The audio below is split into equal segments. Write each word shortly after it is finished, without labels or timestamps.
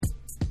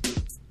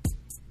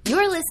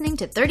You're listening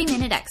to 30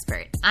 Minute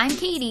Expert. I'm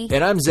Katie.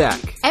 And I'm Zach.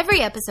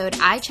 Every episode,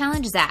 I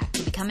challenge Zach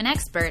to become an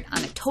expert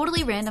on a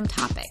totally random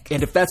topic.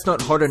 And if that's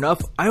not hard enough,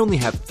 I only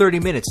have 30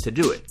 minutes to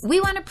do it. We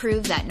want to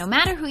prove that no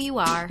matter who you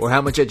are, or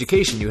how much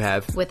education you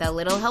have, with a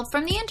little help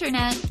from the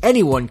internet,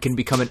 anyone can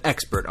become an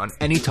expert on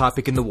any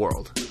topic in the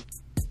world.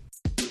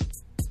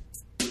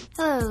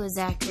 Hello,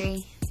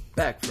 Zachary.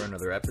 Back for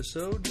another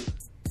episode.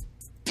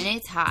 And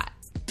it's hot.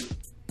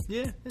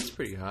 Yeah, it's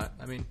pretty hot.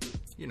 I mean,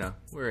 you know,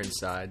 we're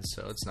inside,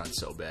 so it's not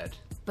so bad.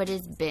 But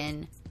it's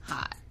been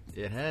hot.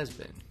 It has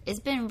been.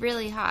 It's been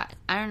really hot.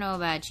 I don't know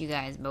about you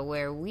guys, but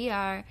where we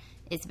are,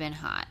 it's been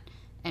hot.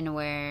 And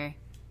where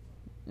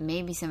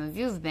maybe some of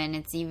you have been,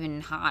 it's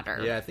even hotter.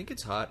 Yeah, I think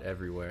it's hot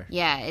everywhere.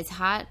 Yeah, it's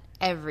hot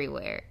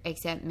everywhere,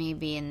 except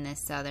maybe in the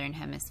southern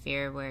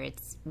hemisphere where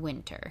it's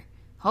winter.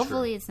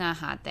 Hopefully It's not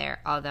hot there,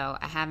 although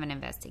I haven't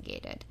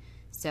investigated.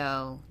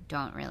 So,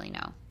 don't really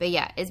know. But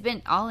yeah, it's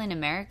been all in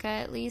America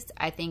at least.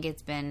 I think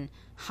it's been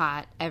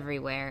hot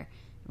everywhere.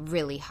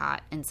 Really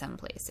hot in some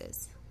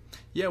places.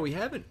 Yeah, we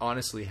haven't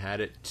honestly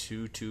had it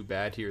too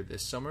bad here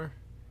this summer.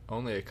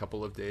 Only a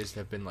couple of days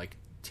have been like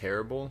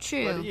terrible.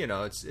 True. But you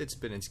know, it's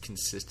been its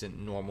consistent,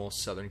 normal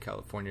Southern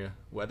California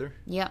weather.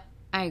 Yep,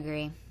 I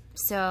agree.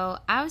 So,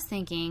 I was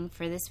thinking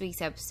for this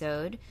week's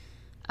episode,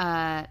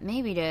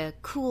 maybe to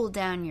cool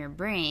down your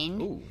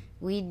brain,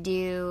 we'd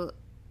do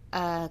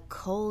a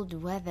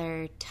cold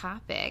weather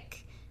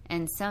topic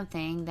and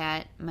something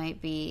that might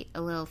be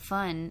a little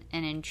fun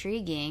and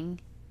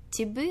intriguing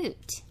to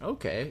boot.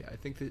 Okay, I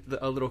think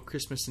a little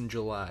Christmas in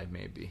July,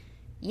 maybe.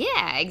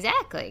 Yeah,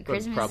 exactly. But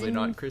Christmas probably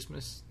not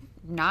Christmas.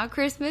 Not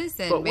Christmas,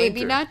 and but maybe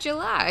winter. not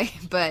July.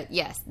 But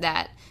yes,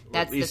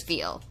 that's the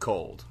feel.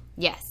 Cold.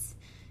 Yes.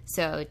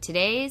 So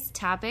today's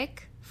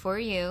topic for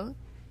you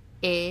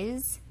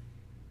is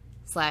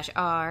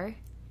 /r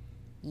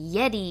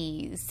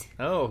Yetis.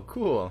 Oh,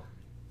 cool.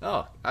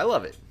 Oh, I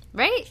love it.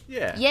 Right?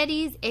 Yeah.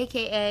 Yetis,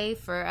 a.k.a.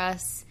 for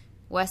us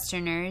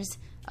Westerners,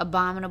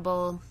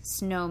 abominable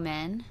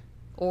snowmen.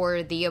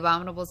 Or the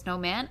abominable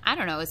snowman. I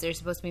don't know. Is there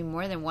supposed to be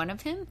more than one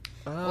of him?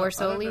 Or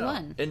solely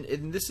one?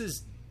 And this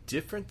is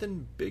different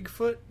than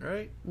Bigfoot,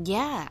 right?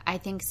 Yeah, I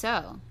think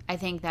so. I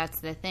think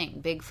that's the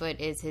thing. Bigfoot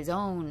is his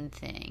own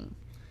thing.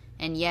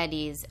 And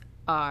Yetis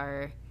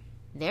are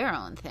their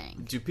own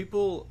thing. Do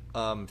people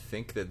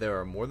think that there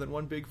are more than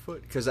one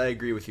Bigfoot? Because I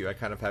agree with you. I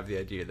kind of have the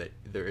idea that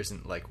there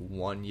isn't like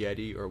one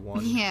Yeti or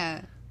one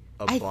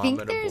I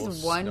think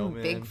there's one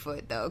snowman.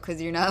 Bigfoot, though,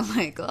 because you're not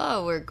like,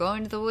 oh, we're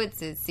going to the woods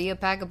to see a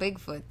pack of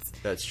Bigfoots.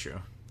 That's true.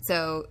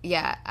 So,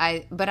 yeah,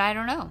 but I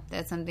don't know.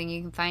 That's something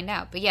you can find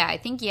out. But, yeah, I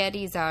think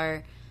Yetis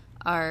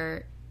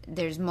are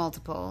there's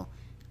multiple,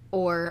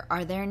 or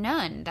are there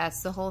none?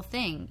 That's the whole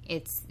thing.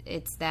 It's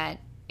that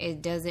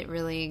does it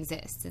really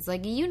exist? It's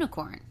like a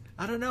unicorn.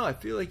 I don't know. I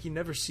feel like you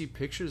never see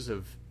pictures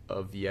of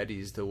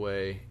Yetis the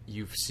way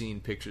you've seen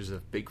pictures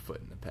of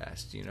Bigfoot in the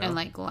past, you know? And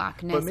like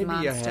Loch Ness But maybe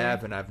Monster. I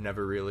have, and I've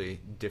never really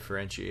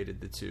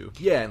differentiated the two.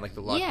 Yeah, and like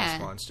the Loch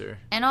Ness Monster.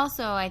 And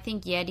also, I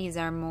think Yetis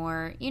are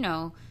more, you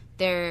know,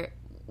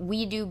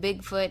 we do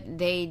Bigfoot,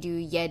 they do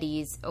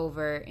Yetis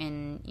over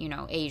in, you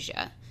know,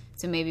 Asia.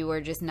 So maybe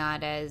we're just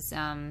not as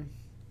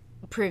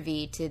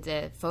privy to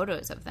the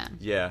photos of them.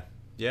 Yeah.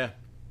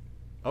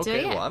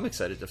 Okay, well, I'm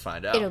excited to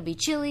find out. It'll be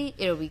chilly,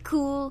 it'll be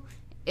cool,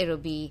 it'll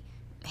be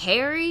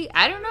hairy.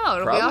 I don't know.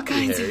 It'll Probably be all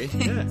kinds hairy. of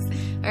things.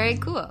 Yeah. All right,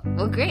 cool.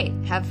 Well, great.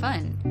 Have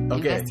fun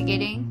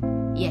investigating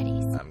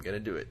Yetis. I'm going to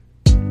do it.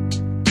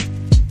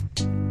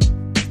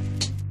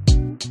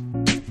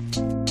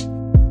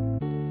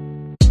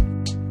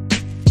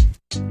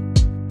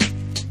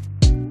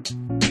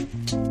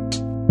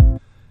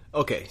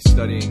 Okay,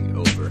 studying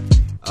over.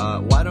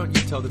 Why don't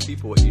you tell the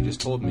people what you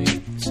just told me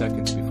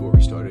seconds before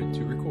we started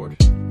to record?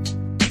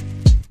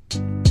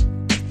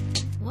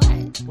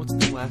 What? What's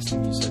the last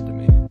thing you said to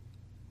me?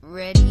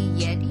 Ready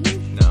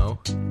Yeti? No,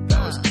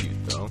 that was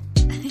cute though.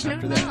 I After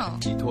don't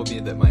that, know. you told me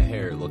that my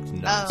hair looked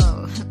nuts.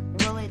 Oh,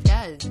 well, it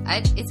does.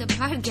 It's a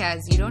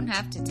podcast. You don't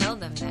have to tell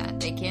them that.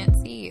 They can't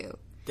see you.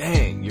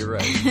 Dang, you're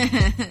right.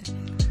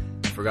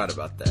 I forgot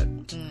about that.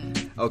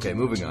 Okay,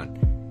 moving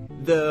on.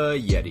 The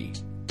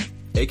Yeti,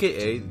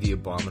 aka the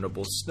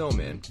Abominable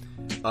Snowman,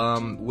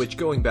 which,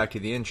 going back to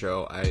the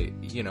intro,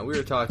 we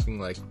were talking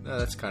like,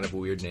 that's kind of a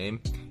weird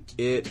name.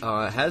 It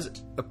has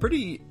a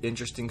pretty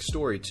interesting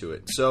story to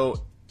it.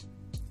 So,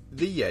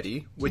 the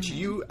Yeti, which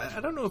I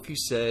don't know if you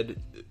said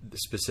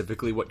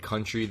specifically what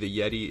country the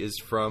Yeti is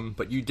from,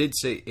 but you did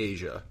say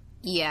Asia.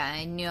 Yeah,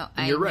 I know.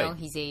 You're I know right.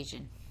 he's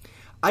Asian.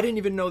 I didn't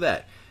even know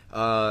that.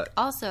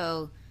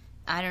 Also,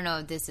 I don't know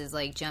if this is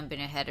like jumping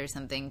ahead or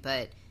something,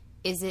 but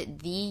is it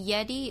the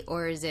Yeti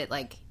or is it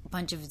like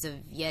bunches of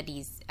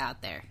Yetis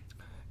out there?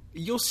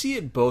 You'll see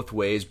it both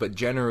ways, but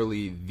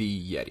generally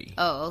the Yeti.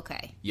 Oh,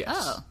 okay. Yes.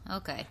 Oh,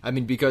 okay. I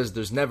mean, because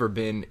there's never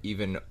been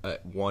even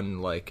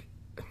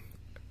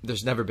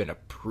there's never been a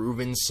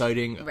proven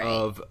sighting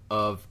of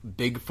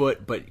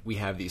Bigfoot, but we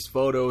have these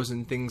photos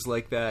and things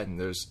like that, and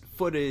there's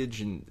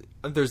footage, and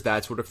there's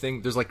that sort of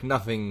thing. There's like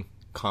nothing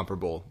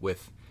comparable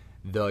with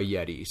the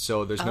Yeti.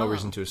 So there's no Oh.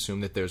 reason to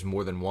assume that there's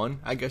more than one,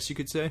 I guess you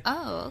could say.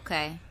 Oh,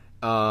 okay.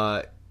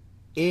 The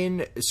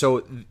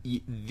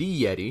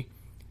Yeti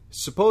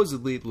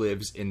supposedly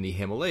lives in the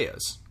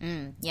Himalayas.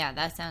 Yeah,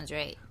 that sounds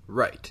right.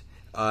 Right.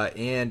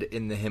 And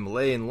in the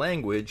Himalayan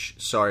language,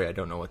 sorry, I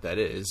don't know what that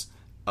is.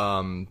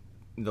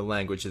 The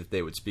language that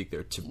they would speak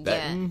there,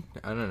 Tibetan.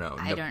 I don't know.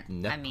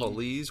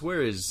 Nepalese.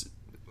 Where's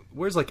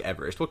like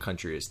Everest? What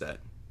country is that?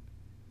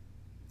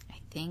 I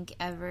think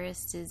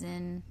Everest is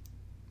in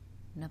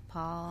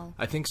Nepal.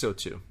 I think so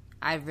too.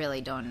 I really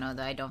don't know,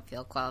 though. I don't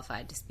feel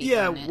qualified to speak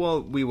Yeah, on it.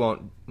 well, we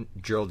won't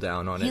drill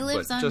down on He it,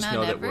 lives but on just Mount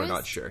know that we're Everest?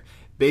 not sure.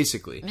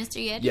 Basically,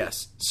 Mr. Yeti?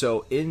 yes.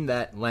 So in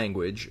that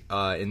language,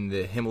 in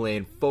the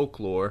Himalayan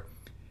folklore,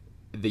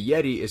 the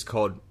Yeti is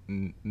called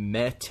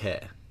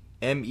Mehte,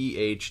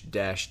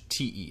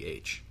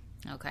 MEH-TEH.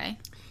 Okay.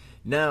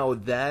 Now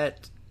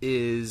that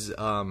is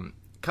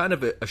kind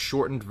of a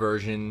shortened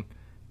version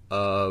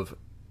of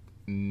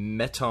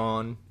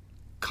Meton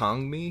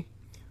Kongmi,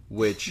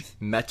 which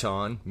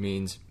Meton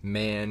means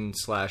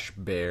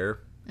man/bear,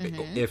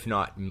 if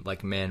not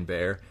like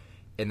man-bear,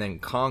 and then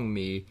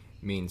Kongmi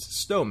means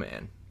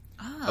snowman.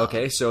 Oh.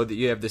 Okay, so that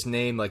you have this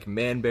name like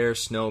man-bear,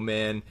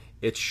 snowman.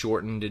 It's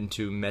shortened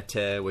into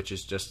Mete, which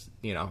is just,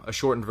 a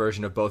shortened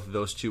version of both of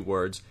those two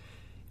words.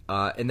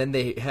 And then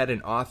they had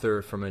an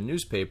author from a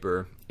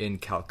newspaper in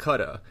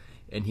Calcutta,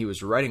 and he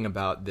was writing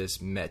about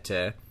this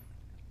Mete,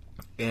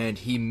 and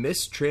he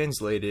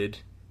mistranslated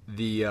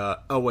the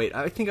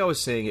I think I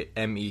was saying it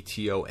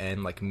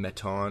Meton, like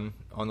meton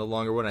on the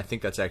longer one. I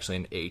think that's actually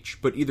an H,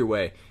 but either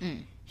way,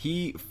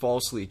 he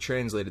falsely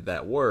translated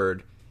that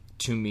word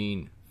to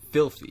mean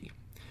filthy.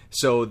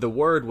 So the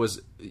word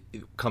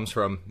comes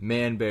from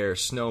man, bear,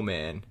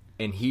 snowman,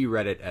 and he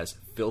read it as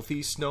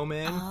filthy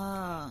snowman.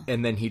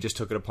 And then he just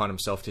took it upon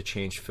himself to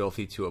change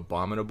filthy to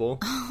abominable.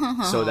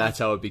 So that's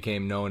how it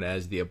became known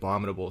as the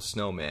abominable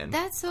snowman.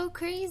 That's so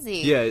crazy.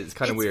 Yeah, it's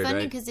kind of weird, It's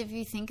funny right? because if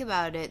you think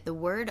about it, the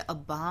word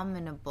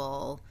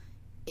abominable,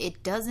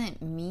 it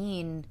doesn't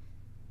mean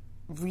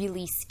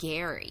really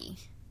scary,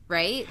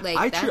 right?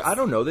 Like I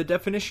don't know the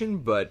definition,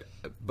 but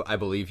I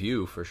believe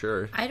you for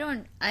sure. I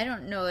don't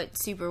know it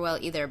super well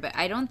either, but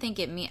I don't think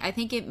I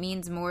think it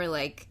means more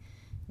like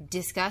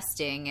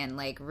disgusting and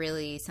like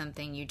really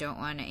something you don't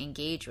want to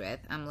engage with.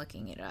 I'm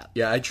looking it up.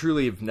 Yeah, I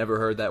truly have never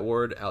heard that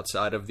word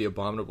outside of the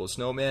abominable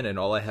snowman, and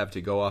all I have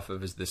to go off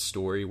of is this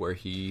story where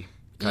he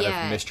kind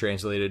of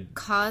mistranslated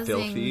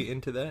filthy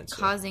into that. So.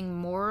 Causing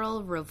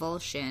moral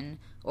revulsion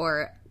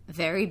or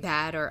very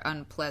bad or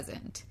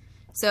unpleasant.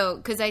 So,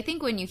 because I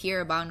think when you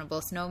hear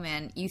abominable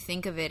snowman, you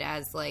think of it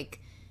as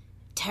like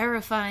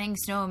terrifying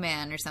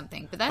snowman or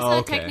something, but that's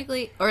not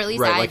technically, or at least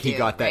right, I like do, he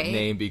got that right?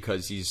 name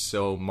because he's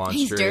so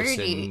monstrous. He's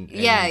dirty. And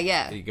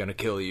Yeah. he's gonna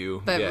kill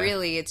you. But yeah.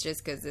 really, it's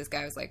just because this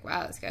guy was like,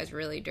 "Wow, this guy's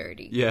really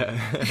dirty." Yeah,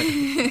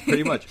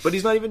 pretty much. But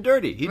he's not even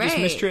dirty. He just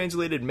Right.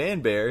 mistranslated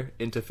man bear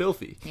into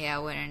filthy. Yeah,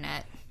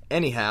 internet.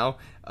 Anyhow,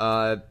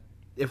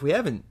 if we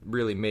haven't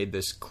really made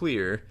this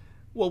clear,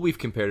 well, we've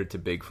compared it to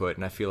Bigfoot,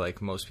 and I feel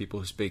like most people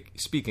who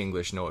speak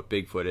English know what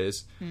Bigfoot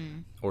is,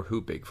 or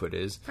who Bigfoot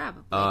is.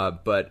 Probably.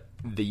 But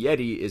the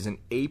Yeti is an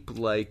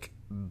ape-like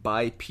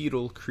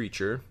bipedal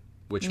creature,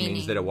 which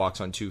means that it walks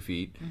on 2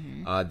 feet,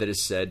 that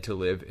is said to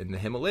live in the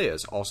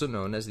Himalayas, also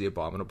known as the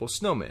abominable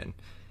snowman.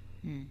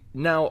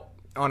 Now,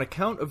 on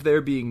account of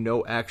there being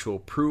no actual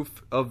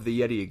proof of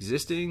the Yeti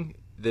existing,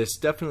 this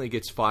definitely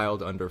gets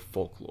filed under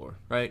folklore,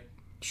 right?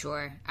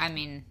 Sure. I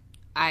mean,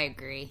 I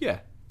agree. Yeah.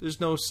 There's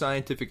no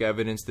scientific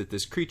evidence that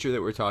this creature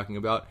that we're talking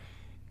about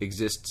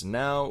exists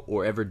now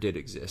or ever did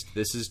exist.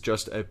 This is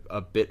just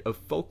a bit of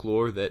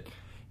folklore that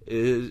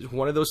is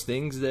one of those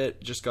things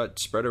that just got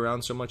spread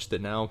around so much that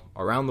now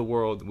around the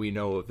world we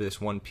know of this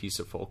one piece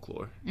of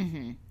folklore.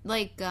 Mm-hmm.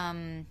 Like,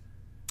 the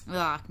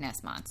Loch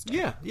Ness Monster.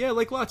 Yeah,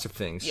 like lots of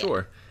things,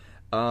 sure.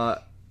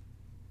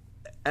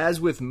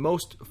 As with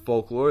most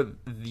folklore,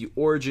 the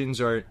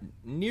origins are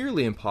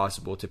nearly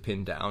impossible to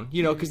pin down.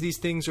 Because these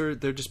things they're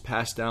just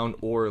passed down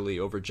orally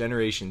over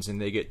generations,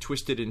 and they get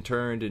twisted and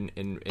turned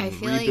and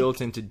rebuilt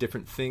into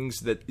different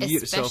things that...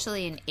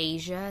 Especially in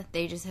Asia,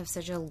 they just have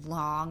such a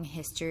long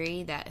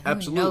history that who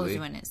Absolutely. knows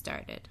when it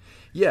started.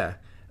 Yeah.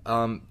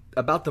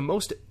 About the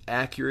most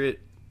accurate,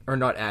 or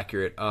not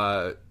accurate,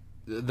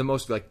 the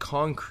most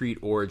concrete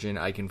origin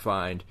I can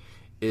find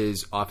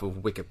is off of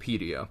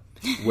Wikipedia,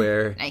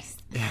 where Nice.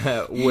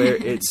 where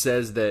it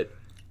says that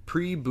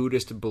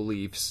pre-Buddhist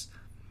beliefs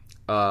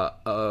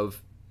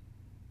of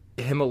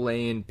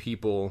Himalayan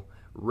people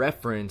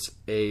reference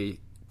a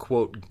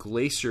quote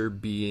glacier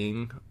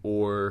being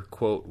or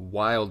quote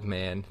wild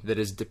man that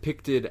is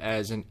depicted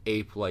as an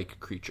ape-like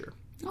creature.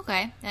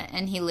 Okay.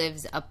 And he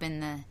lives up in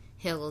the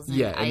hills and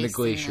in the ice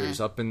glaciers,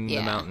 up in the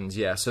mountains.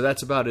 Yeah, so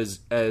that's about as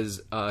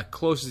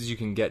close as you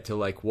can get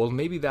to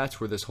maybe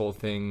that's where this whole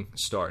thing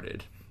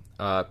started.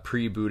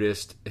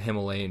 Pre-Buddhist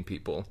Himalayan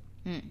people.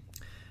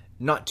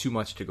 Not too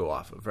much to go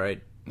off of,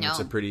 right? No. It's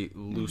a pretty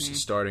loose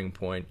starting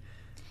point.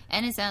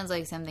 And it sounds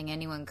like something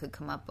anyone could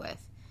come up with.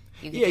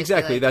 You could Yeah, just be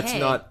exactly. like, That's hey.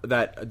 not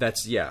that.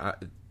 That's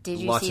Did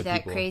you lots see of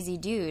that people, crazy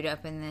dude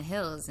up in the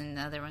hills? And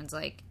the other one's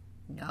like,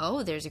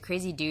 no, there's a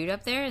crazy dude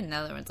up there. And the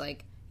other one's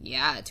like,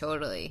 yeah,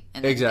 totally.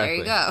 And then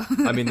exactly. there you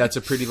go. I mean, that's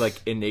a pretty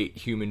like innate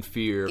human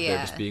fear of there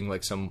Yeah. just being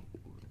like some,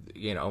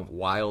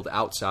 wild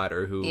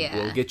outsider who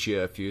will get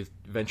you if you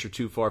venture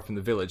too far from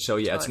the village. So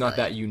yeah, it's not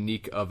Totally. that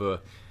unique of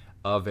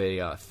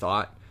a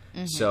thought.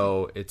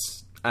 So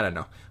it's, I don't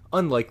know,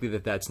 unlikely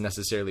that that's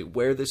necessarily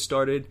where this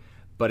started.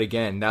 But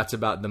again, that's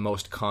about the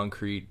most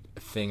concrete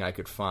thing I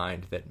could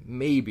find that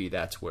maybe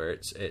that's where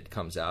it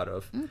comes out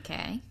of.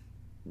 Okay.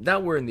 Now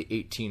we're in the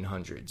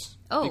 1800s.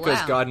 Oh, because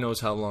wow. God knows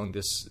how long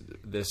this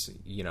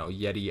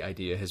Yeti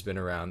idea has been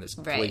around, this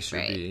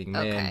glacier being,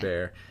 man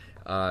bear.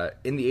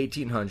 In the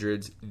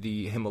 1800s,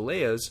 the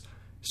Himalayas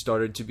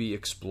started to be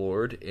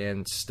explored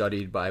and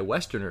studied by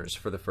Westerners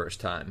for the first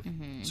time.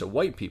 Mm-hmm. So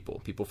white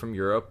people from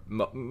Europe,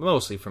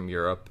 mostly from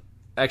Europe,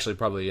 actually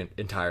probably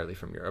entirely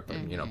from Europe.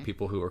 Mm-hmm. And,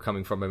 people who were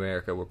coming from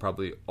America were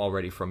probably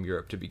already from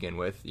Europe to begin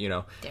with, There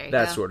you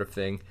that go. sort of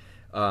thing.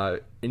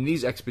 In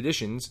these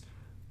expeditions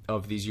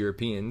of these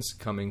Europeans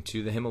coming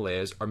to the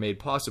Himalayas are made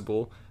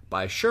possible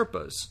by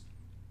Sherpas.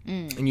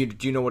 And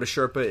do you know what a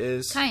Sherpa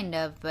is? Kind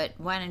of, but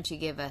why don't you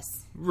give us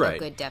Right. a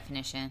good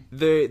definition?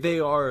 They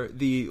are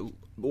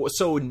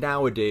so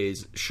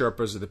nowadays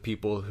Sherpas are the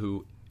people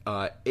who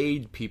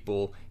aid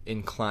people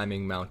in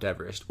climbing Mount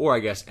Everest, or I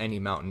guess any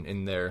mountain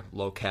in their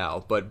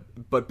locale.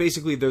 But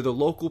basically they're the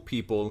local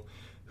people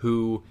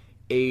who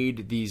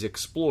aid these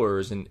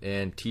explorers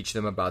and teach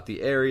them about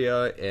the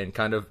area, and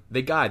kind of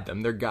they guide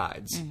them. They're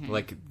guides.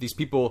 Like these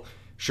people,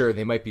 sure,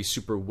 they might be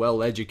super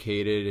well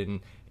educated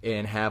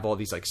and have all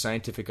these like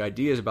scientific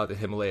ideas about the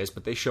Himalayas,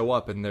 but they show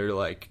up and they're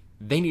like,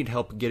 they need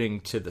help getting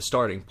to the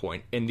starting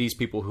point. And these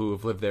people who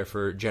have lived there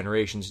for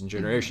generations and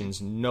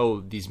generations know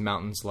these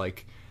mountains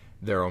like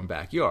their own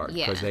backyard,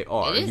 Yeah, because they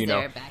are, it is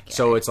their backyard.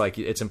 So it's like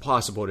it's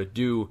impossible to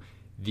do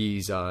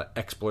these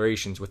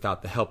explorations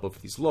without the help of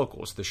these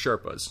locals, the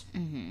Sherpas.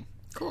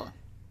 Cool.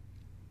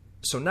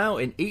 So now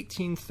in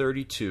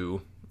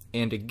 1832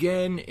 and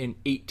again in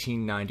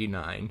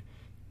 1899,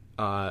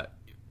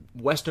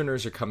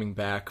 Westerners are coming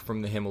back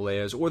from the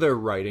Himalayas, or they're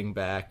writing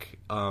back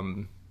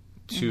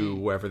to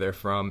wherever they're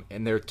from,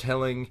 and they're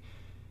telling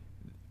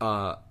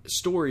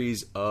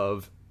stories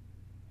of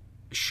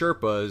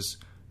Sherpas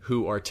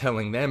who are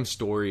telling them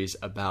stories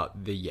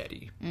about the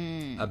Yeti,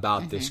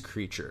 about this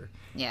creature.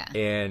 Yeah.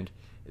 And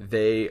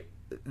they're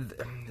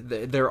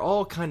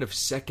all kind of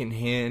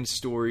secondhand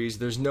stories.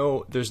 There's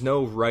no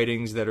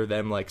writings that are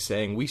them like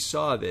saying we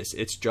saw this.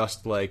 It's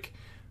just like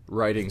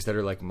writings that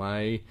are like,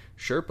 my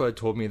Sherpa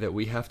told me that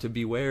we have to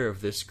beware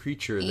of this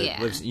creature that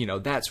lives,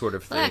 that sort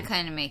of thing. Well, that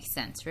kind of makes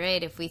sense,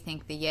 right? If we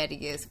think the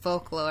Yeti is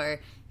folklore,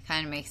 it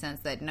kind of makes sense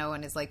that no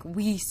one is like,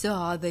 we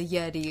saw the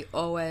Yeti,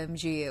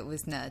 OMG, it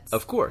was nuts.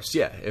 Of course,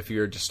 yeah. If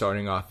you're just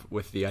starting off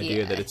with the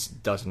idea that it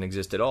doesn't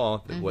exist at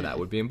all, well, that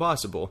would be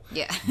impossible.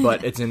 Yeah.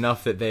 But it's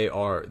enough that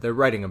they're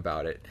writing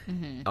about it.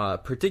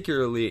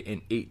 Particularly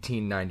in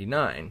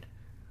 1899.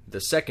 The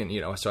second,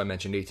 so I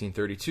mentioned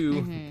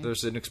 1832,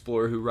 there's an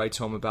explorer who writes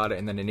home about it,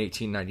 and then in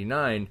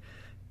 1899,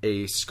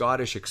 a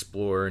Scottish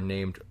explorer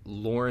named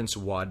Lawrence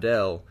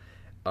Waddell,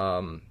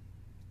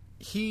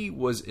 he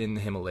was in the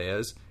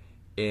Himalayas,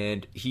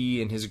 and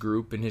he and his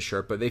group and his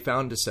Sherpa, they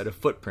found a set of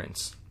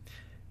footprints.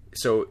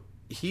 So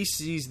he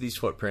sees these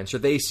footprints, or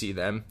they see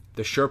them.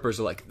 The Sherpas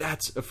are like,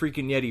 that's a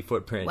freaking Yeti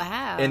footprint.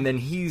 Wow. And then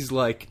he's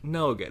like,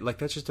 no, like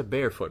that's just a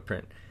bear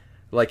footprint.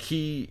 Like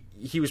he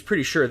was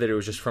pretty sure that it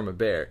was just from a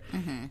bear.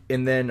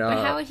 And then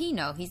But how would he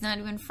know? He's not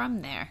even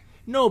from there.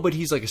 no, but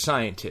he's like a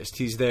scientist.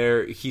 He's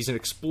there. He's an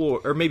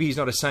explorer, or maybe he's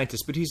not a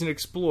scientist, but he's an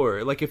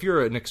explorer. Like if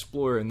you're an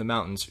explorer in the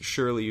mountains,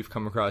 surely you've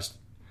come across,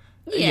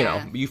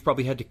 Yeah. you've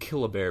probably had to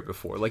kill a bear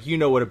before. Like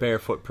what a bear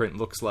footprint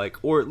looks like,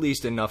 or at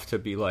least enough to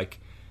be like,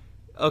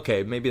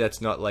 okay, maybe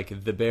that's not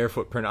like the bear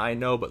footprint I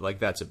know, but like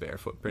that's a bear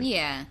footprint.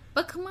 Yeah.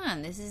 But come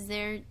on, this is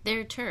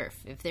their turf.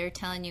 If they're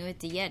telling you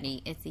it's a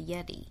Yeti, it's a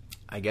Yeti.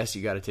 I guess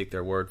you got to take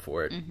their word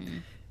for it.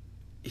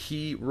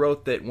 He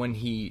wrote that when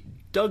he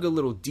dug a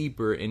little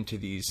deeper into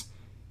these,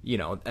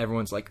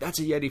 everyone's like, that's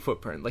a Yeti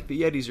footprint. Like,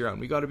 the Yeti's around.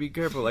 We got to be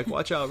careful. Like,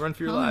 watch out. Run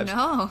for your lives.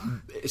 No.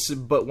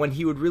 But when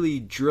he would really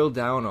drill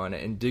down on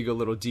it and dig a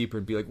little deeper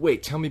and be like,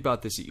 wait, tell me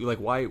about this. Like,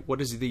 why?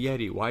 What is the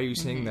Yeti? Why are you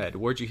saying that?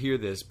 Where'd you hear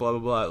this? Blah, blah,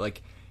 blah.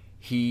 Like,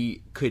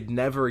 he could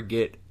never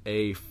get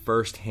a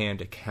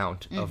first-hand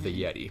account of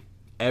the Yeti.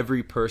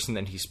 Every person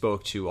that he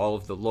spoke to, all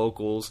of the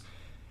locals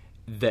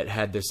that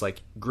had this like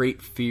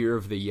great fear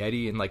of the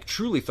Yeti and like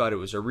truly thought it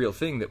was a real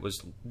thing that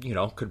was,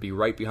 could be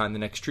right behind the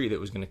next tree that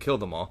was going to kill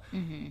them all.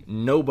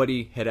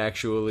 Nobody had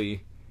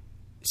actually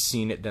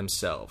seen it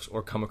themselves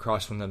or come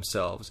across one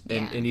themselves.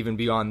 And even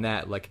beyond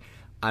that, like,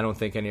 I don't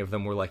think any of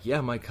them were like,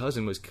 yeah, my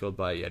cousin was killed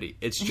by a Yeti.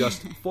 It's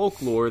just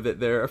folklore that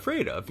they're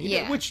afraid of,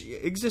 which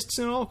exists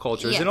in all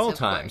cultures in all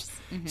times.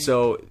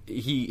 So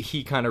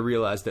he kind of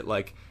realized that,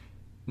 like,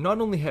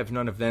 not only have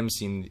none of them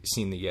seen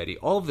the Yeti,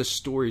 all of the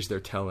stories they're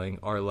telling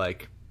are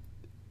like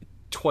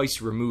twice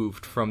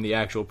removed from the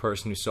actual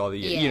person who saw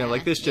the Yeti.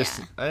 Like this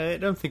just, I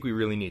don't think we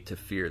really need to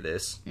fear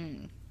this.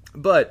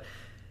 But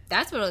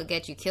That's what'll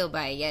get you killed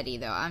by a Yeti,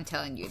 though. I'm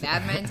telling you.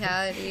 That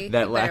mentality.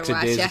 That you better watch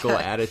lackadaisical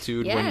out.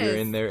 attitude when Yes. you're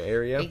in their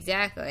area.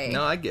 Exactly.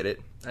 No, I get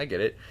it.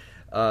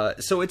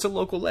 So it's a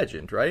local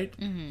legend, right?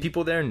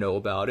 People there know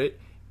about it,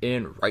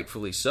 and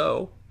rightfully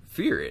so,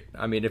 fear it.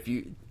 I mean, if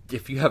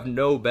you have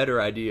no better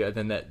idea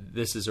than that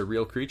this is a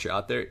real creature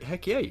out there,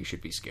 heck yeah, you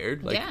should be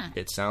scared. Like, Yeah.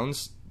 it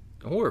sounds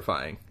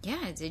horrifying.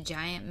 Yeah, it's a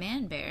giant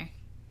man bear.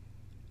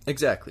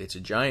 Exactly, it's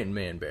a giant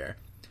man bear.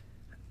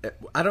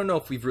 I don't know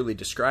if we've really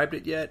described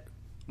it yet.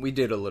 We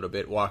did a little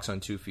bit, walks on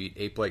 2 feet,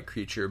 ape-like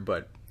creature,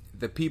 but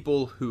the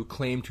people who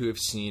claim to have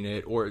seen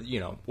it, or,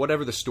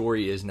 whatever the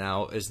story is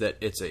now, is that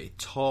it's a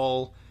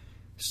tall,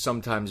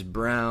 sometimes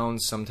brown,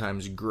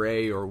 sometimes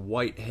gray or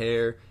white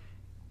hair,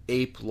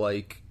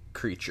 ape-like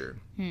creature.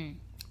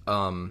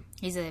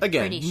 He's Again,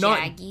 pretty not-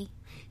 shaggy.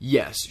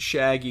 Yes,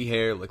 shaggy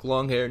hair, like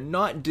long hair,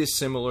 not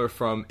dissimilar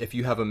from if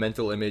you have a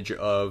mental image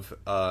of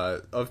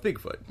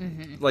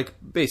Bigfoot. Like,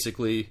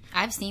 basically,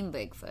 I've seen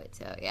Bigfoot,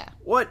 so yeah.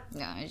 what?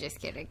 No, I'm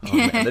just kidding. Oh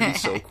man, that'd be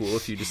so cool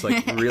if you just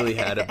really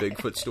had a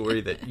Bigfoot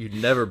story that you'd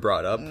never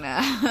brought up. No.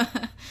 I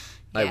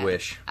Yeah.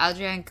 wish. I'll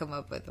try and come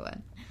up with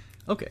one.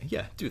 Okay,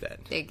 yeah, do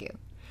that. Thank you.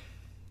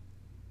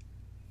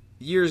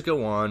 Years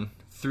go on.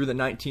 Through the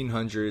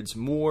 1900s,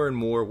 more and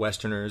more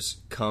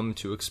Westerners come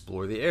to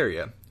explore the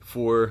area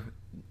for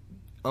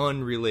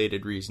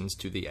unrelated reasons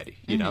to the Yeti.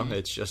 You know,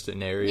 it's just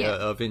an area Yeah.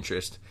 of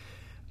interest.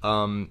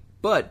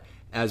 But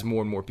as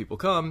more and more people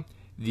come,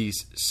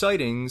 these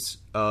sightings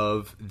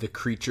of the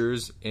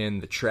creatures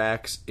and the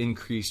tracks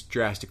increase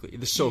drastically.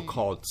 The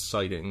so-called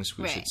sightings,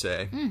 we should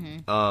say.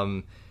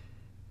 All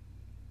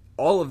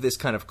of this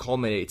kind of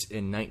culminates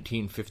in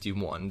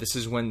 1951. This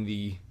is when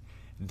the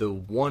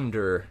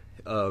wonder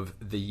of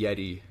the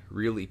Yeti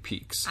really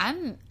peaks.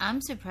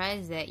 I'm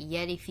surprised that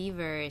Yeti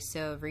fever is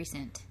so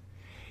recent.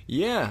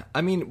 Yeah,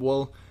 I mean,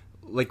 well,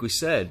 like we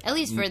said, At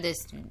least for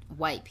this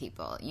white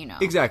people,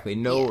 exactly.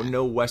 Yeah.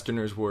 No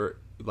Westerners were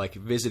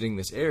visiting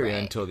this area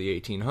Right. until the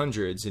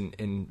 1800s,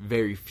 and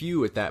very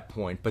few at that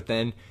point. But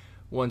then,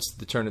 once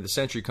the turn of the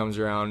century comes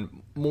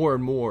around, more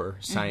and more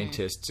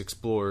scientists,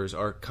 explorers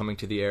are coming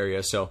to the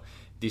area. So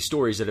these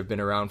stories that have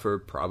been around for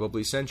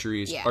probably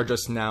centuries Yeah. are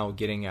just now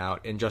getting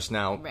out and just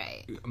now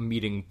Right.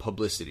 meeting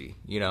publicity.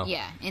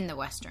 Yeah, in the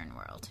Western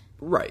world.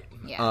 Right.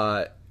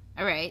 Yeah.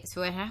 All right,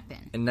 so what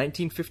happened? In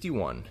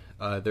 1951,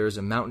 there's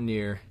a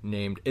mountaineer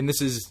named, and this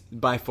is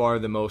by far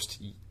the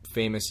most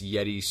famous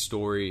Yeti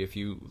story. If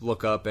you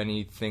look up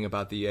anything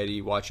about the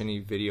Yeti, watch any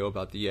video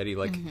about the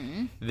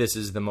Yeti, this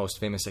is the most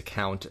famous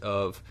account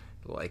of,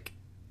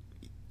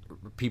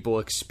 people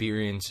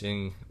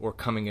experiencing or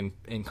coming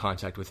in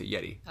contact with a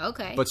Yeti.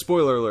 Okay. But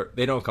spoiler alert,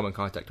 they don't come in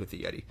contact with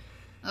the Yeti.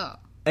 Oh.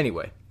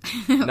 Anyway,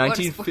 What a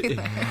 19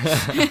 spoiler.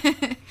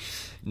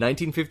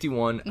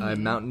 1951, a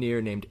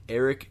mountaineer named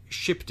Eric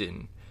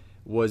Shipton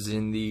was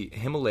in the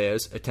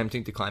Himalayas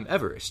attempting to climb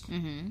Everest.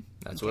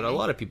 That's what a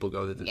lot of people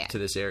go to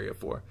this area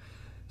for.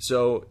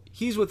 So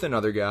he's with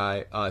another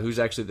guy who's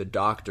actually the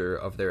doctor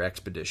of their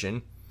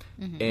expedition,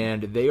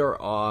 and they are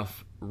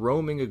off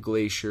roaming a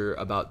glacier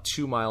about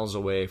 2 miles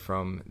away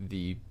from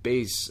the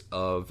base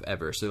of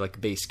Everest. So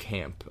base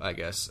camp, I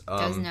guess.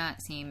 Does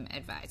not seem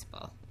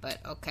advisable, but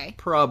okay.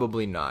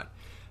 Probably not.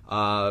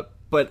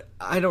 But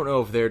I don't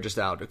know if they're just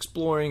out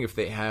exploring, if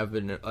they have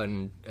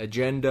an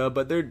agenda,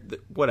 but they're,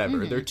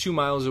 whatever. They're 2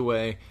 miles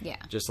away,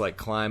 just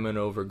climbing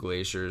over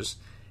glaciers.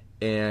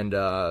 And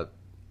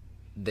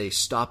they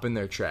stop in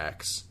their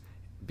tracks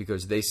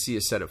because they see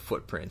a set of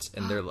footprints,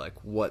 and they're like,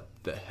 what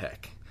the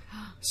heck?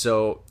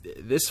 So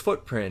this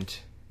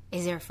footprint...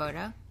 Is there a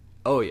photo?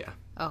 Oh, yeah.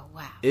 Oh,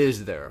 wow.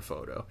 Is there a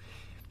photo?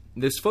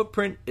 This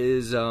footprint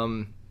is...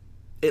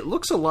 it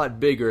looks a lot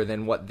bigger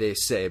than what they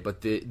say,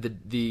 but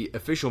the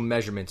official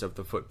measurements of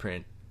the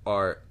footprint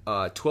are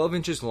 12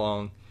 inches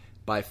long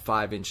by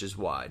 5 inches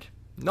wide.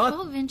 Not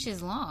 12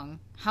 inches long.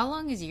 How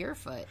long is your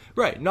foot?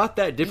 right, not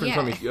that different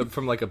Yeah.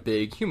 from a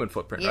big human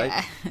footprint,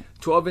 Yeah. right?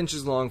 12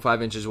 inches long,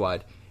 5 inches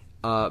wide,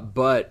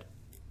 but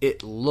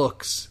it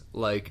looks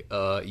like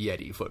a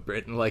Yeti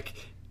footprint,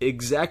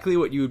 exactly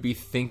what you would be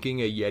thinking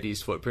a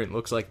Yeti's footprint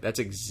looks like.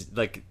 That's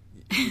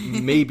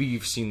maybe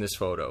you've seen this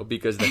photo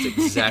because that's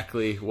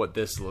exactly what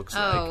this looks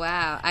like. Oh,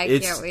 wow. I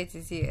can't wait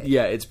to see it.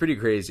 Yeah, it's pretty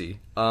crazy.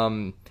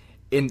 And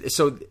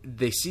so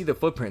they see the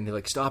footprint and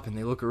they stop and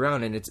they look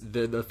around and it's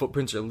the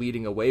footprints are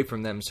leading away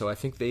from them. So I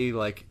think they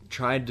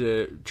tried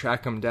to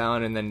track them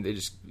down and then they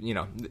just,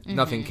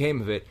 nothing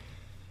came of it.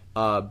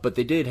 But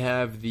they did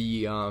have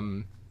the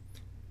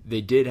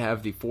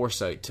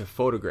foresight to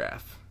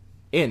photograph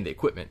and the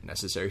equipment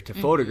necessary to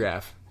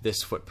photograph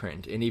this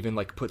footprint and even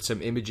put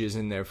some images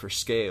in there for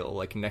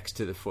scale, next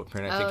to the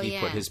footprint. I think he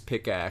put his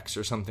pickaxe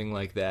or something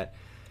like that.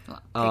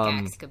 Well,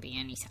 pickaxe could be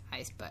any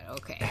size, but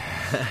okay.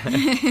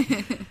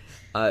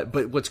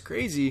 But what's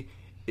crazy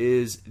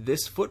is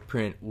this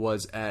footprint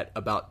was at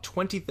about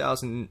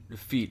 20,000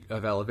 feet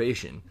of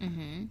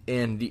elevation.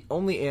 And the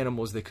only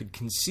animals that could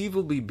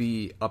conceivably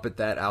be up at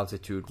that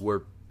altitude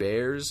were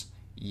bears,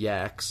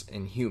 yaks,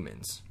 and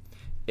humans.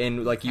 And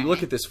you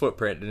look at this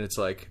footprint and it's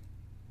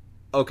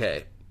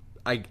okay,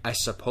 I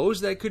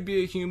suppose that could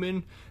be a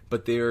human,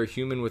 but they are a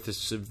human with a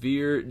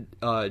severe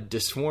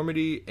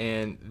disformity,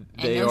 and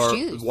they no are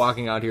shoes.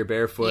 walking out here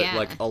barefoot, Yeah.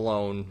 like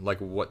alone. Like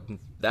what?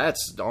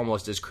 That's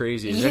almost as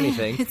crazy as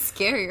anything. It's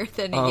scarier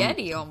than a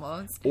Yeti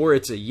almost. Or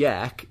it's a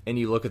yak, and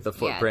you look at the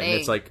footprint, and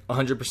it's like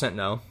 100%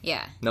 no.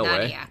 Yeah, No not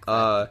way. a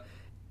yak.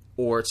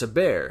 Or it's a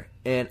bear.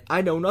 And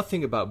I know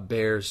nothing about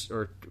bears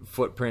or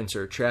footprints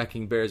or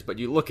tracking bears, but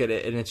you look at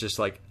it and it's just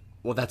like,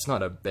 well, that's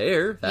not a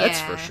bear. That's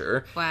Yeah. for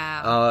sure.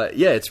 Wow.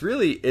 Yeah, it's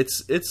really,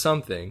 it's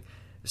something.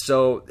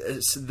 So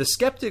the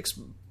skeptics,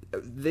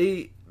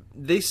 they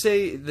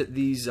say that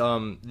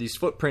these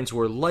footprints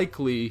were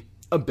likely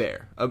a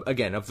bear.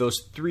 Again, of those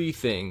three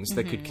things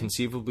that could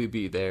conceivably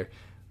be there,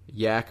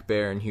 yak,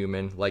 bear, and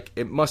human, like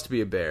it must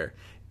be a bear.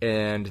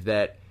 And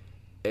that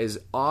as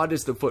odd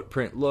as the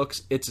footprint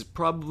looks, it's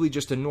probably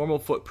just a normal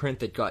footprint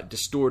that got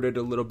distorted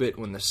a little bit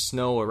when the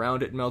snow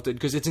around it melted,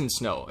 because it's in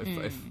snow,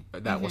 if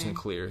that wasn't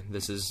clear.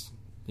 This is,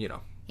 Yeah,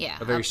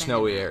 a very up in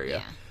snowy the-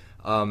 area.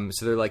 yeah.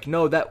 So they're like,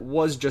 no, that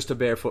was just a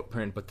bear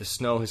footprint, but the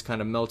snow has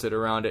kind of melted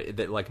around it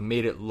that like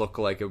made it look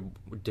like a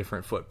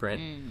different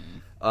footprint.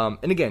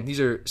 And again, these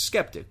are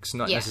skeptics,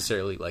 not Yeah.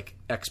 necessarily like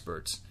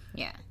experts.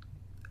 Yeah.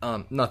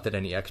 Not that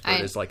any expert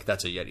I- is like,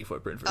 that's a Yeti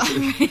footprint for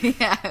sure.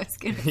 Yeah, I was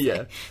going to say. Yeah.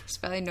 There's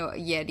probably no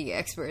Yeti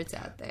experts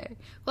out there.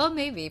 Well,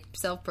 maybe.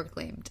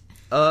 Self-proclaimed.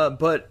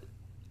 But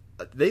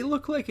they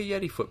look like a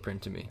Yeti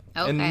footprint to me.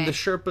 Okay. And the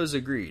Sherpas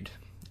agreed.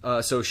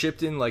 So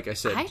Shipton, like I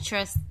said... I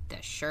trust the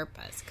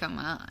Sherpas. Come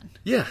on.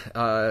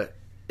 Yeah.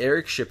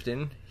 Eric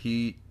Shipton,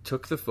 he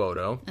took the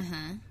photo,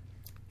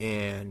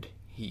 and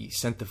he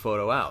sent the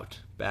photo out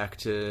back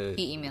to...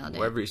 He emailed it.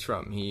 wherever he's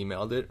from. He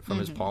emailed it from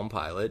his Palm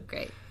Pilot.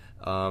 Great.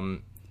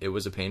 It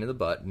was a pain in the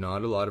butt.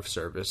 Not a lot of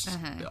service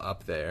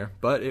up there,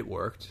 but it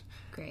worked.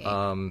 Great.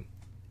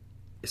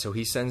 So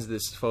he sends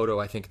this photo,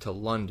 I think, to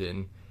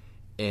London,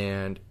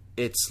 and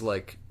it's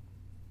like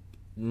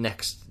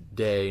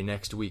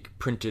next week,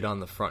 printed on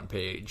the front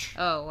page.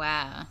 Oh,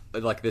 wow.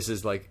 Like, this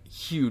is like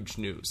huge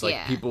news. Like,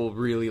 Yeah. people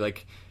really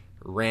like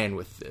ran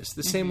with this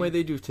the same way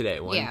they do today.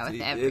 Yeah,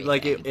 with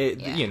like everything.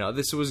 Yeah.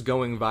 this was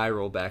going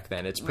viral back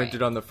then. It's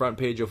printed Right. on the front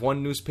page of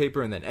one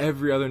newspaper, and then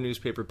every other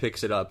newspaper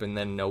picks it up, and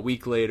then a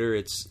week later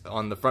it's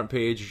on the front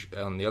page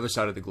on the other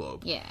side of the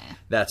globe. Yeah.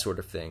 That sort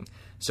of thing.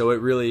 So it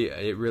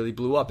really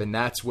blew up, and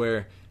that's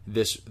where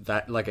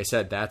that like I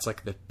said, that's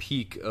like the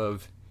peak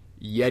of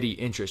Yeti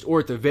interest, or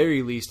at the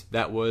very least,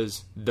 that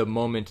was the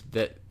moment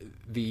that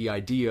the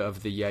idea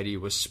of the Yeti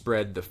was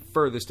spread the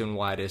furthest and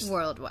widest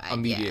Worldwide,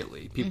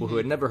 immediately. People who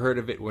had never heard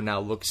of it were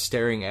now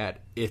staring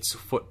at its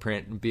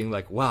footprint and being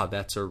like, wow,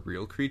 that's a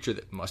real creature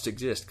that must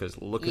exist, because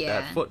look at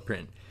that Yeah.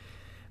 footprint.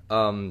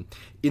 In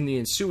the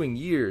ensuing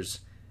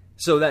years,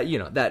 so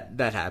that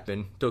that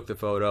happened, took the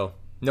photo,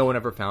 no one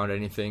ever found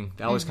anything.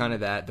 That was kind of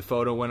that. The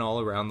photo went all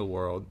around the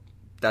world.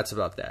 That's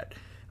about that.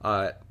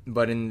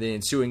 But in the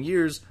ensuing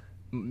years,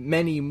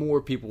 many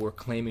more people were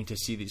claiming to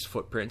see these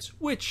footprints,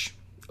 which,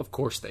 of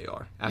course, they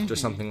are. After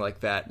something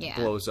like that Yeah.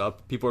 blows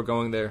up, people are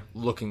going there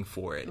looking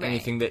for it. Right.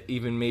 Anything that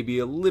even maybe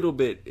a little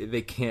bit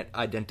they can't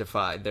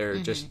identify, they're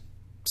just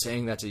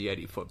saying that's a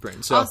Yeti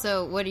footprint. So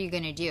Also, what are you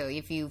going to do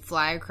if you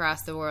fly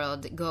across the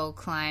world, go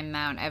climb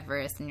Mount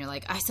Everest, and you're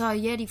like, I saw a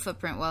Yeti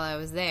footprint while I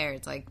was there?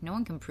 It's like, no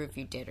one can prove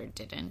you did or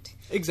didn't.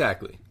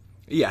 exactly,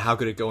 yeah. How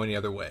could it go any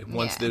other way?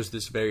 Once Yeah. there's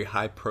this very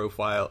high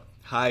profile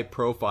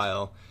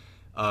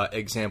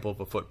example of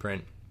a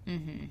footprint,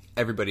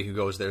 everybody who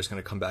goes there is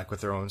going to come back with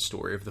their own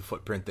story of the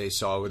footprint they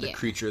saw, or the Yeah.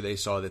 creature they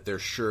saw that they're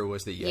sure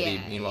was the Yeti.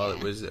 Yeah, Meanwhile, yeah.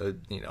 it was a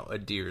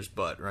deer's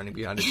butt running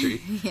behind a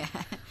tree. Yeah.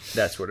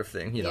 That sort of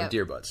thing. Yep.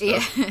 Deer butt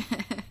stuff.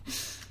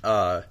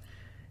 Yeah.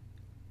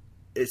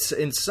 It's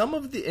in some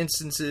of the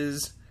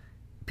instances,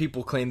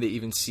 people claim they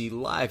even see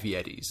live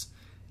Yetis,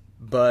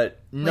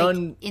 but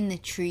none. Like in the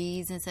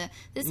trees and stuff.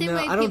 The same No,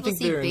 way I don't people think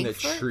see they're in the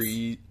Bigfoots.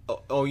 tree.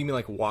 Oh, you mean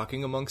like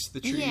walking amongst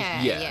the trees?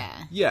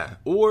 Yeah, yeah.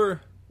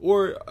 Or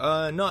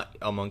not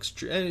amongst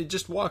trees,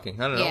 just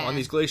walking. I don't know, Yeah. on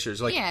these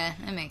glaciers. Like Yeah,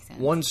 that makes sense.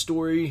 one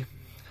story,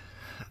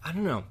 I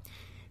don't know.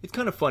 It's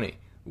kind of funny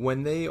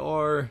when they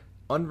are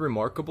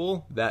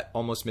unremarkable. That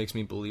almost makes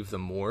me believe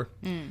them more.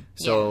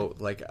 So,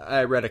 like,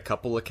 I read a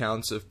couple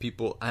accounts of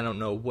people. I don't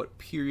know what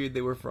period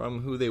they were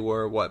from, who they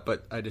were, what,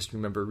 but I just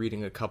remember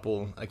reading a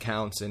couple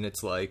accounts, and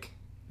it's like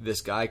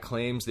this guy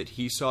claims that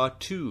he saw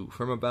two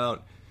from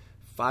about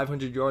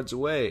 500 yards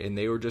away, and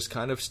they were just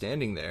kind of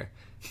standing there,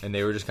 and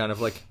they were just kind of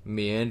like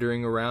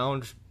meandering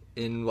around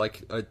in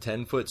like a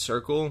 10-foot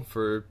circle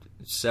for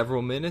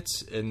several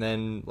minutes, and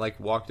then like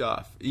walked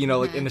off.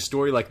 Like in a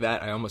story like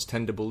that, I almost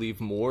tend to believe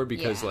more,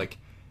 because Yeah. like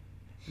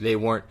they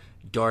weren't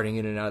darting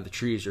in and out of the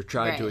trees or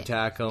trying to Right.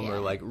 attack them, Yeah. or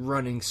like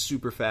running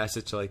super fast.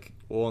 It's like,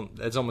 well,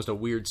 that's almost a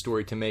weird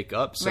story to make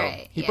up. So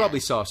Right, he yeah. probably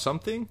saw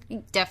something,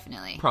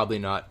 Definitely. probably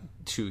not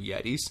two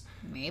Yetis.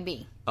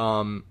 Maybe.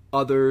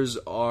 Others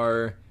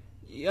are,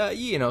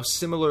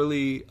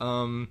 similarly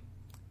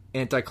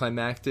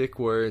anticlimactic,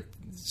 where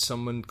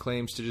someone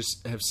claims to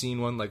just have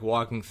seen one like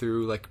walking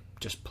through, like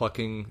just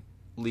plucking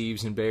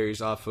leaves and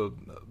berries off of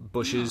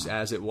bushes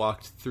as it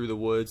walked through the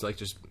woods, like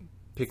just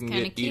picking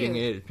it, eating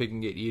it,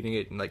 picking it, eating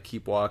it, and like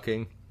keep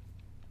walking.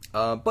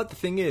 But the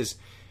thing is,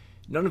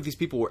 none of these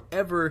people were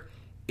ever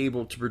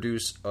able to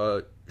produce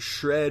a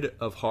shred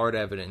of hard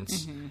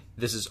evidence.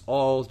 This is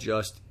all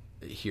just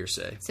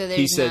hearsay. So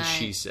he said,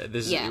 she said.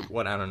 This is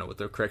what, I don't know what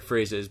the correct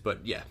phrase is,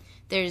 but yeah.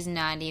 There's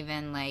not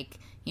even like,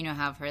 you know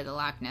how for the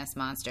Loch Ness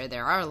Monster,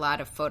 there are a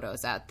lot of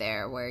photos out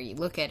there where you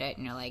look at it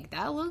and you're like,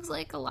 that looks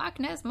like a Loch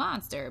Ness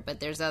Monster. But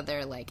there's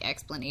other like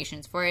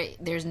explanations for it.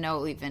 There's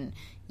no even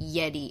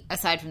Yeti,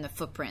 aside from the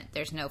footprint,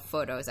 there's no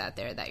photos out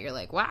there that you're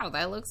like, wow,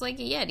 that looks like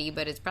a Yeti,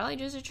 but it's probably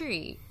just a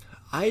tree.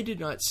 I did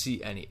not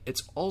see any.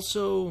 It's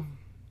also,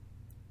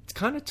 it's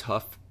kind of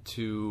tough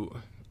to,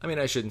 I mean,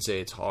 I shouldn't say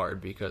it's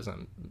hard because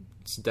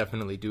it's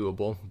definitely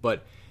doable,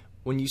 but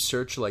when you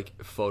search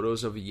like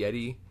photos of a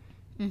Yeti,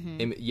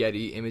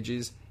 Yeti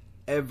images,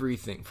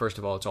 everything, first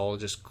of all, it's all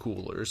just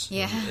coolers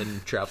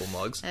and travel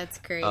mugs. That's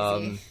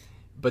crazy.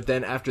 But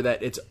then after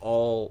that, it's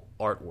all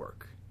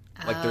artwork.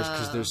 Like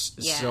there's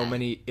so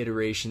many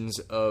iterations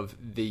of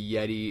the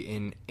Yeti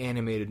in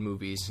animated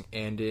movies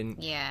and in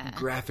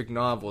graphic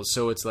novels.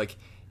 So it's like,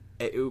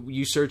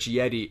 you search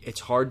Yeti, it's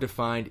hard to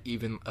find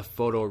even a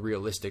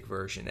photorealistic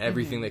version.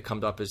 Everything that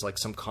comes up is like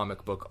some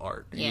comic book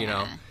art, you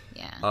know?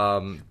 Yeah.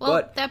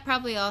 But that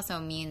probably also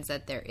means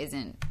that there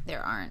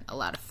aren't a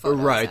lot of photos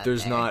out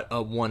there's there. not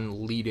a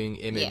one leading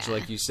image,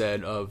 like you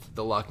said, of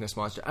the Loch Ness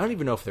Monster. I don't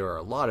even know if there are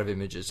a lot of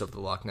images of the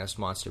Loch Ness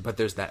Monster, but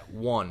there's that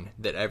one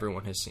that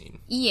everyone has seen.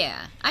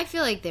 Yeah. I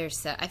feel like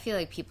I feel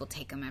like people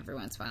take them every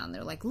once in a while and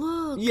they're like,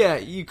 look. Yeah,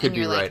 you could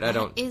be right. I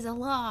don't. That is a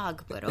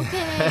log, but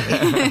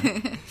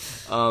okay.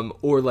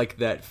 Or like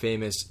that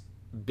famous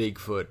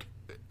Bigfoot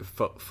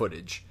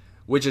footage,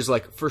 which is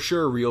like for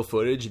sure real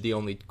footage. The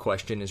only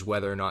question is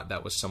whether or not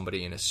that was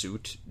somebody in a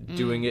suit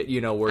doing it,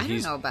 you know, where I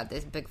don't know about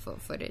this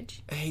Bigfoot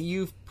footage.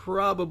 You've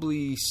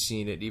probably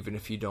seen it, even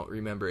if you don't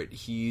remember it.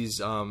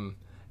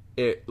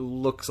 It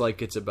looks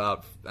like it's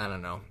about, I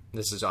don't know,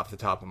 this is off the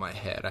top of my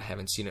head, I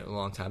haven't seen it in a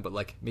long time, but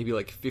like maybe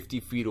like 50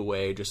 feet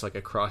away, just like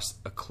across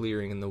a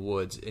clearing in the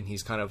woods, and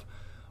he's kind of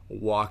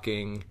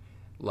walking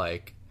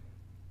like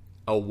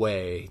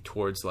away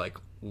towards like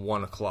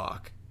 1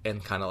 o'clock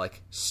and kind of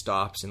like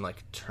stops and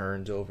like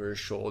turns over his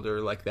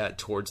shoulder like that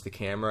towards the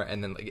camera,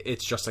 and then like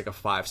it's just like a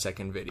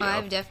 5-second video.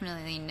 I've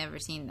definitely never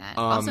seen that.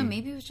 Also,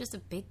 maybe it was just a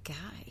big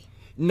guy.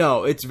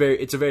 No, it's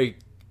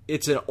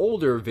an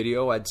older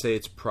video. I'd say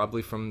it's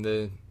probably from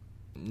the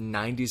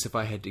 90s if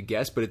I had to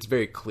guess, but it's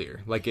very clear.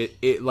 Like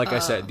I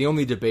said, the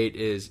only debate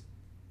is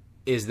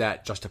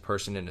that just a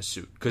person in a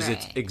suit, because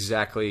it's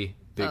exactly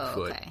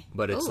Bigfoot,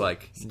 but it's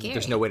scary.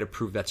 There's no way to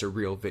prove that's a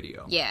real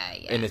video. Yeah.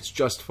 And it's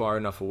just far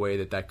enough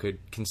away that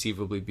could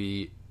conceivably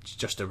be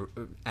just a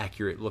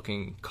accurate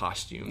looking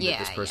costume that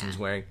this person's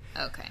wearing.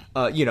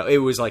 Okay. You know, it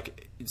was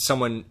like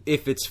someone,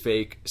 if it's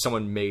fake,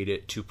 someone made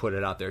it to put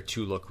it out there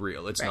to look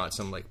real. It's not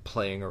some like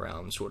playing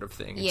around sort of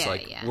thing. It's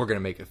we're going to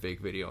make a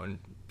fake video and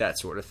that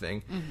sort of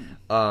thing.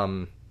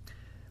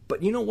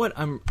 But you know what?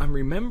 I'm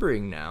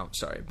remembering now.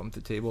 Sorry, I bumped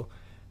the table.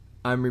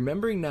 I'm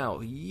remembering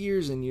now,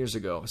 years and years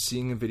ago,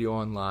 seeing a video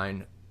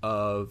online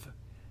of,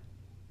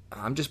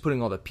 I'm just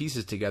putting all the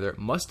pieces together, it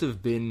must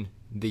have been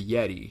the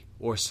Yeti,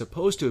 or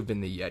supposed to have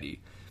been the Yeti,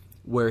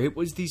 where it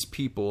was these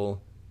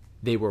people,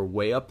 they were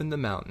way up in the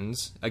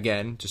mountains,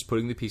 again, just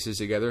putting the pieces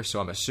together, so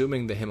I'm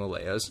assuming the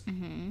Himalayas,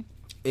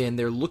 and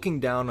they're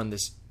looking down on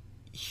this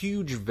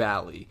huge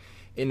valley,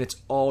 and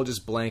it's all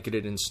just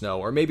blanketed in snow,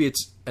 or maybe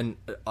it's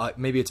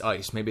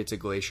ice, maybe it's a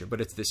glacier, but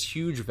it's this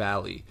huge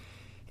valley.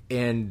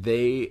 And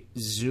they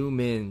zoom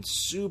in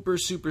super,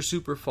 super,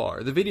 super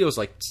far. The video is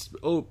like,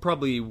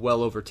 probably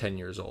well over 10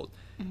 years old.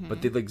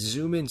 But they like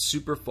zoom in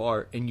super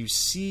far, and you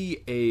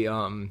see a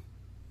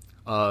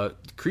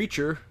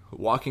creature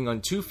walking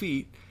on 2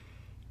 feet,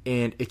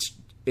 and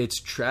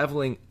it's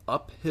traveling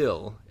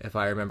uphill, if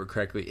I remember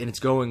correctly, and it's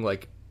going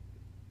like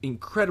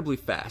incredibly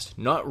fast,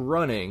 not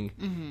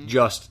running,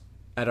 just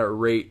at a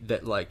rate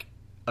that like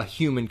a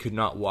human could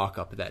not walk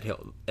up that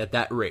hill at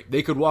that rate.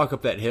 They could walk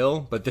up that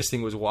hill, but this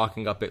thing was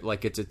walking up it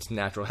like it's its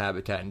natural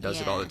habitat and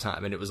does it all the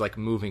time. And it was like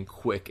moving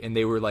quick, and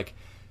they were like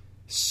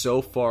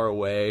so far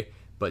away,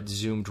 but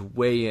zoomed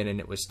way in, and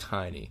it was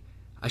tiny.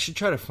 I should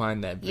try to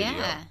find that video.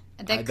 Yeah,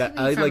 that could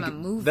be from a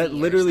movie. That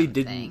literally or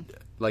something. didn't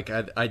like.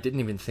 I didn't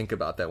even think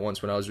about that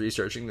once when I was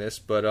researching this,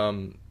 but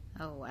oh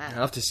wow, I'll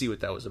have to see what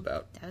that was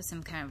about. That was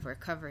some kind of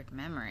recovered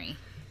memory.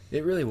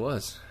 It really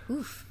was.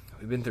 Oof,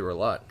 we've been through a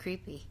lot.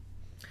 Creepy.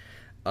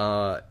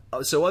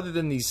 So other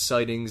than these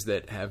sightings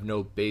that have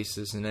no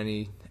basis in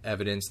any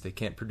evidence, they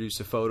can't produce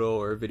a photo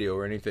or a video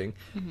or anything,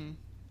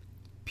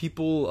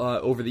 people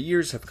over the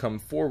years have come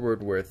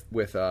forward with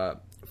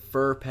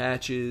fur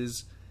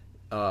patches,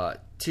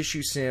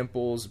 tissue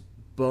samples,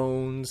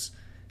 bones,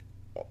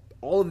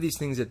 all of these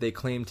things that they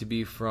claim to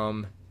be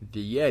from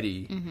the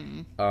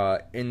Yeti,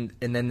 and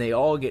then they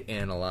all get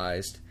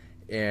analyzed,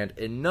 and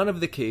in none of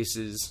the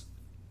cases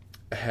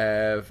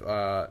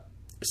have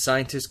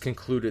scientists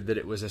concluded that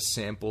it was a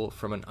sample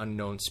from an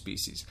unknown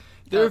species.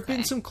 There have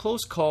been some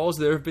close calls.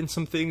 There have been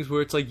some things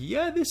where it's like,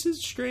 yeah, this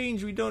is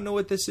strange. We don't know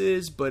what this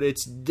is, but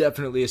it's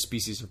definitely a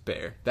species of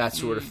bear. That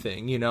sort of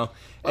thing, you know?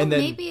 Well, and then,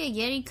 maybe a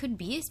Yeti could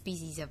be a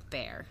species of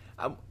bear.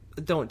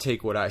 Don't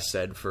take what I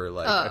said for,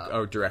 like,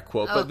 a direct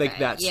quote, but, like,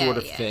 that sort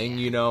of thing,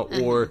 you know?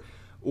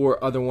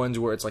 Or other ones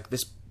where it's like,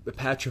 this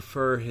patch of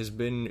fur has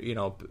been, you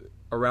know,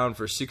 around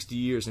for 60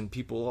 years, and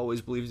people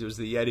always believed it was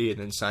the Yeti, and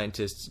then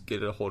scientists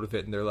get a hold of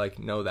it, and they're like,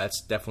 no,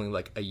 that's definitely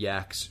like a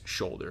yak's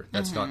shoulder.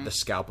 That's not the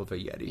scalp of a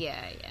Yeti.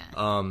 Yeah.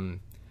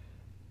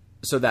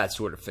 So that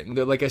sort of thing.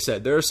 Like I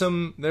said, there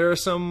are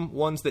some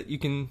ones that you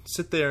can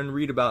sit there and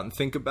read about and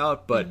think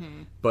about,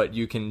 but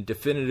you can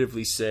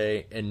definitively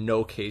say, in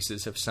no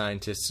cases have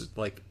scientists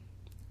like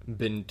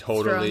been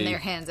totally thrown their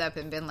hands up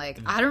and been like,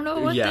 I don't know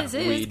what this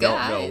is. We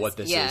don't know what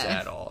this is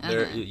at all.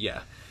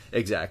 Yeah,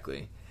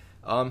 exactly.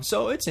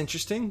 So it's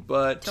interesting,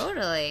 but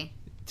totally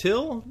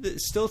still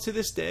to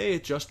this day,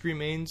 it just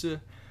remains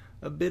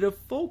a bit of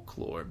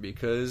folklore,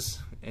 because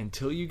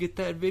until you get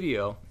that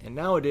video, and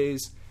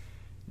nowadays,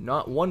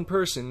 not one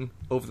person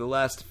over the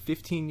last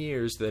 15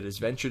 years that has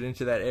ventured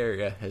into that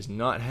area has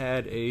not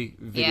had a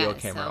video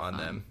camera on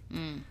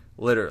them.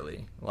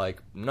 Literally,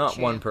 like not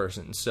one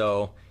person.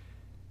 So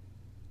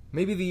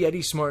maybe the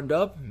Yeti smartened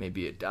up,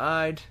 maybe it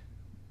died.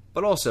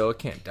 But also, it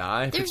can't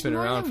die if it's been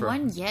around for... There's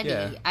more than one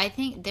Yeti. Yeah. I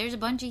think there's a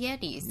bunch of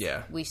Yetis.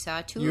 Yeah. We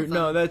saw two of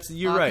them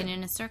you're walking right.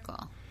 in a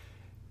circle.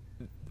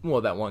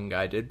 Well, that one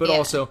guy did. But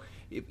also,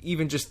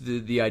 even just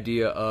the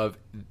idea of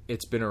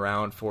it's been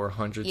around for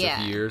hundreds of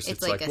years,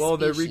 it's like well,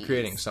 they're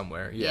recreating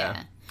somewhere.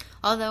 Yeah.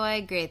 Although I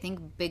agree. I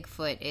think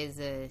Bigfoot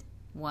is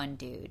one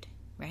dude,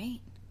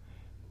 right?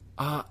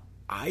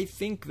 I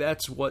think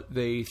that's what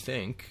they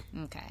think.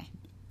 Okay.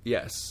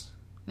 Yes.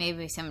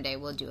 Maybe someday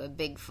we'll do a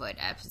Bigfoot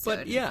episode.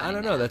 But yeah, I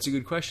don't know. That's a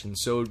good question.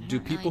 So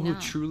do people who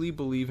truly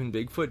believe in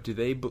Bigfoot, do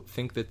they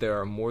think that there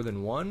are more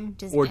than one?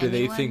 Or do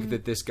they think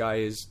that this guy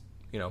is,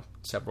 you know,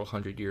 several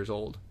hundred years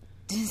old?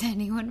 Does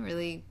anyone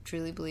really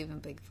truly believe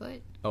in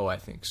Bigfoot? Oh, I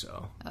think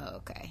so. Oh,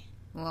 okay.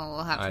 Well,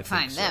 we'll have to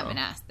find them and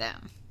ask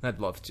them. I'd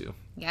love to.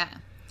 Yeah.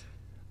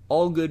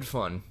 All good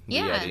fun, the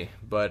Yeti.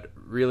 But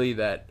really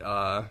that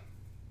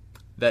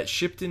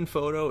shipped-in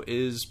photo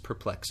is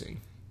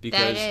perplexing.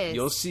 Because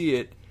you'll see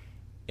it,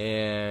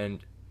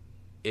 and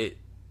it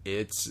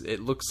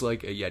looks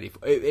like a Yeti.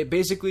 It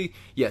basically,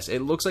 yes,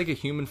 it looks like a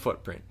human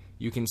footprint.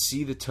 You can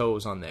see the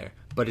toes on there,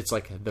 but it's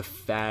like the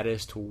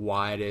fattest,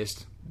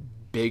 widest,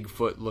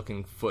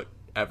 Bigfoot-looking foot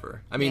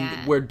ever. I mean,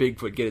 where'd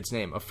Bigfoot get its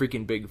name? A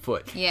freaking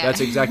Bigfoot. Yeah. That's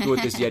exactly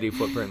what this Yeti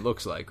footprint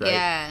looks like, right?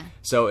 Yeah.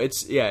 So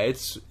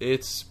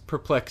it's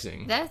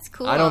perplexing. That's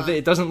cool.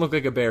 It doesn't look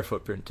like a bear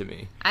footprint to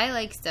me. I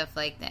like stuff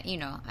like that. You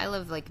know, I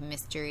love like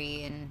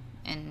mystery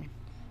and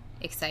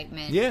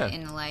excitement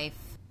in life.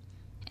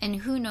 And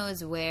who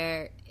knows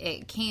where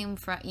it came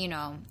from, you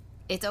know.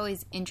 It's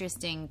always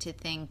interesting to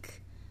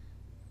think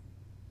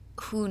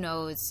who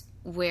knows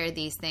where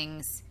these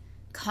things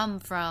come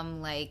from.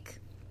 Like,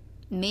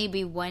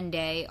 maybe one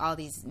day all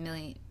these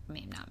definitely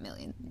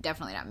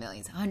not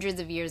millions, hundreds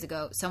of years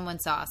ago, someone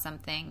saw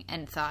something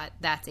and thought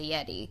that's a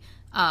Yeti.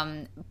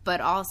 But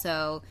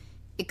also,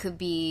 it could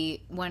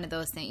be one of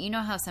those things. You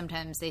know how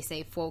sometimes they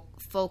say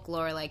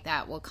folklore like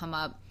that will come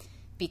up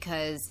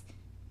because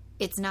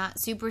it's not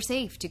super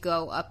safe to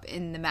go up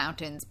in the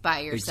mountains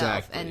by yourself.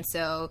 Exactly. And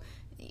so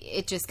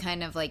it just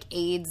kind of like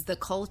aids the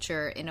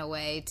culture in a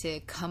way to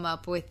come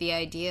up with the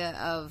idea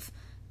of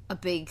a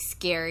big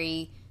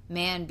scary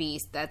man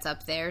beast that's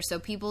up there, so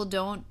people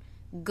don't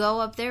go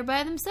up there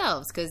by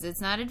themselves because it's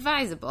not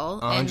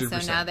advisable. 100%. And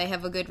so now they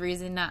have a good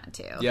reason not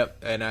to.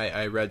 Yep. And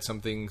I read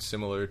something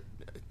similar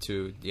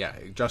to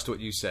just what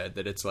you said,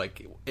 that it's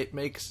like it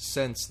makes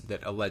sense that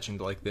a legend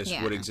like this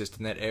would exist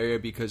in that area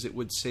because it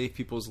would save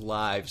people's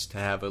lives to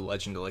have a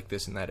legend like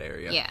this in that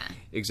area. Yeah,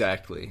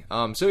 exactly.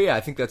 So yeah,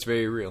 I think that's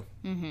very real.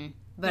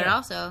 But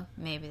also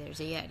maybe there's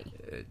a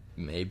Yeti.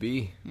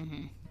 Maybe.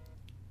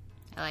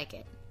 I like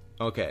it.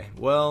 Okay,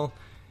 well,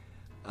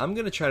 I'm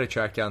gonna try to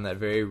track down that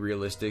very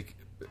realistic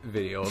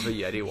video of a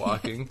Yeti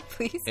walking.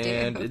 Please do.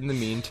 And in the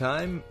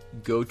meantime,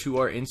 go to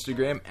our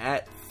Instagram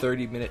at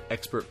 30-Minute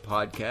Expert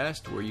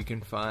Podcast, where you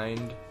can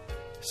find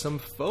some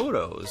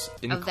photos,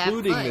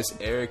 including this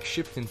Eric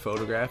Shipton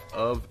photograph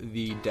of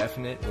the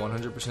definite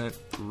 100%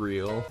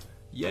 real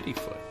Yeti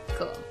foot.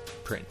 Cool.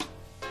 Print.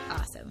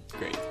 Awesome.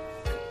 Great.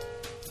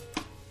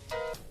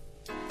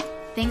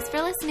 Thanks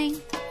for listening.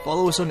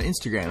 Follow us on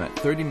Instagram at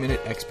 30-Minute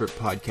Expert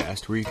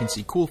Podcast, where you can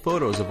see cool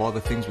photos of all the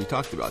things we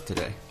talked about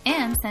today.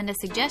 And send us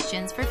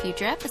suggestions for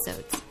future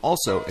episodes.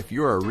 Also, if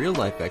you're a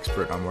real-life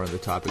expert on one of the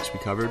topics we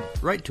covered,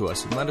 write to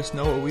us and let us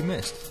know what we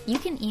missed. You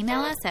can email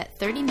us at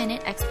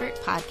 30-Minute Expert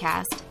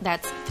Podcast.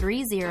 That's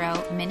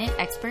 30-Minute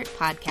Expert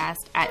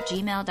Podcast at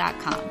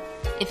gmail.com.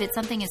 If it's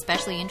something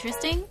especially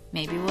interesting,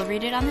 maybe we'll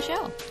read it on the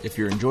show. If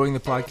you're enjoying the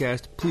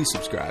podcast, please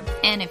subscribe.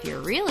 And if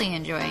you're really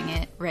enjoying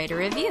it, write a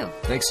review.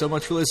 Thanks so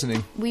much for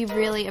listening. We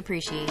really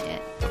appreciate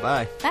it.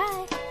 Bye-bye. Bye.